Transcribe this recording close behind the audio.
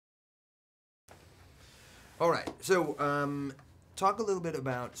All right. So, talk a little bit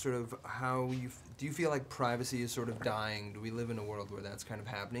about sort of how do you feel like privacy is sort of dying? Do we live in a world where that's kind of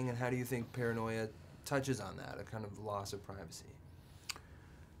happening? And how do you think Paranoia touches on that, a kind of loss of privacy?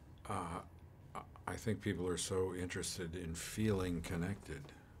 Uh, I think people are so interested in feeling connected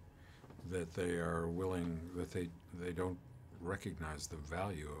that they are willing, that they don't recognize the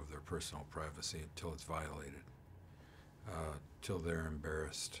value of their personal privacy until it's violated, till they're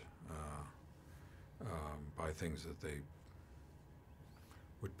embarrassed by things that they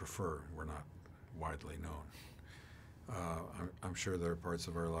would prefer were not widely known. I'm sure there are parts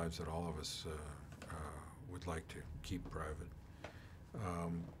of our lives that all of us would like to keep private.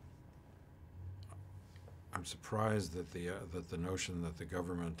 I'm surprised that the notion that the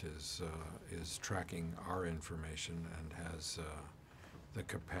government is tracking our information and has the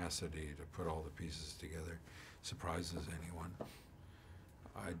capacity to put all the pieces together surprises anyone.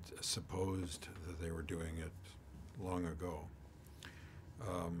 I'd supposed that they were doing it long ago.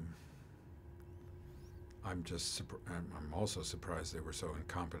 I'm also surprised they were so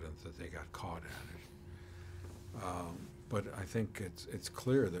incompetent that they got caught at it. But I think it's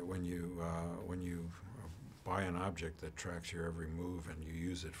clear that when you buy an object that tracks your every move and you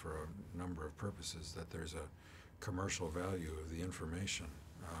use it for a number of purposes, that there's a commercial value of the information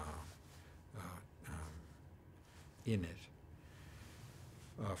in it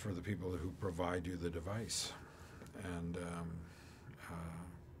for the people who provide you the device. And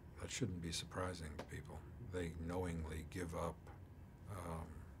that shouldn't be surprising to people. They knowingly give up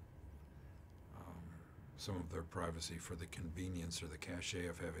some of their privacy for the convenience or the cachet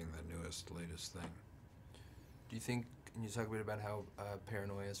of having the newest, latest thing. Do you think, can you talk a bit about how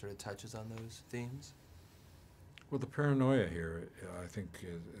Paranoia sort of touches on those themes? Well, the paranoia here, I think,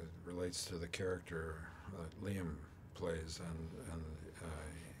 it relates to the character that Liam plays, and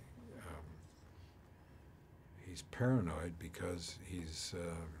he's paranoid because he's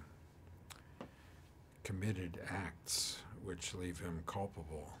committed acts which leave him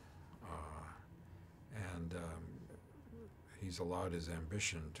culpable, and he's allowed his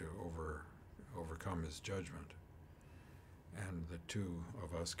ambition to overcome his judgment. And the two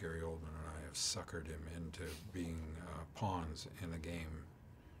of us, Gary Oldman and I, have suckered him into being pawns in a game,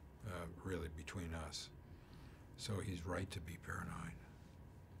 really between us. So he's right to be paranoid.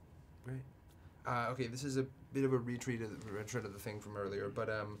 Great. Okay, this is a bit of a retread of the thing from earlier, but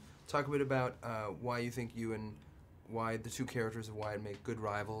talk a bit about why you think why the two characters of Wyatt make good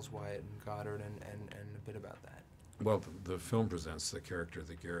rivals, Wyatt and Goddard, and a bit about that. Well, the film presents the character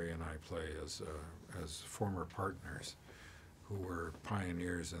that Gary and I play as former partners who were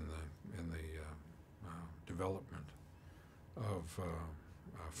pioneers in the development of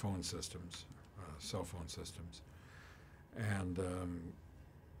phone systems, cell phone systems, and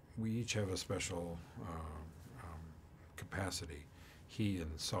we each have a special capacity. He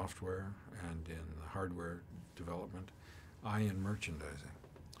in software and in hardware development, I in merchandising,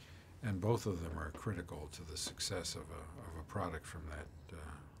 and both of them are critical to the success of a product from that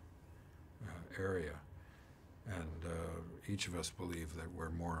area. And each of us believe that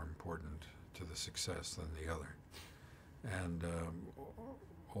we're more important to the success than the other. And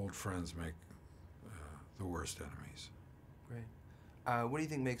old friends make the worst enemies. Great. What do you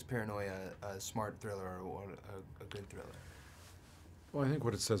think makes Paranoia a smart thriller or a good thriller? Well, I think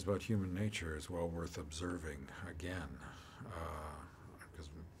what it says about human nature is well worth observing again, because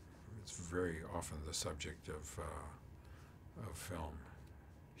it's very often the subject of film.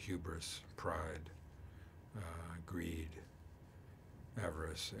 Hubris, pride, greed,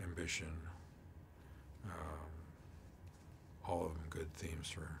 avarice, ambition, all of them good themes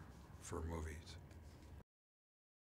for movies.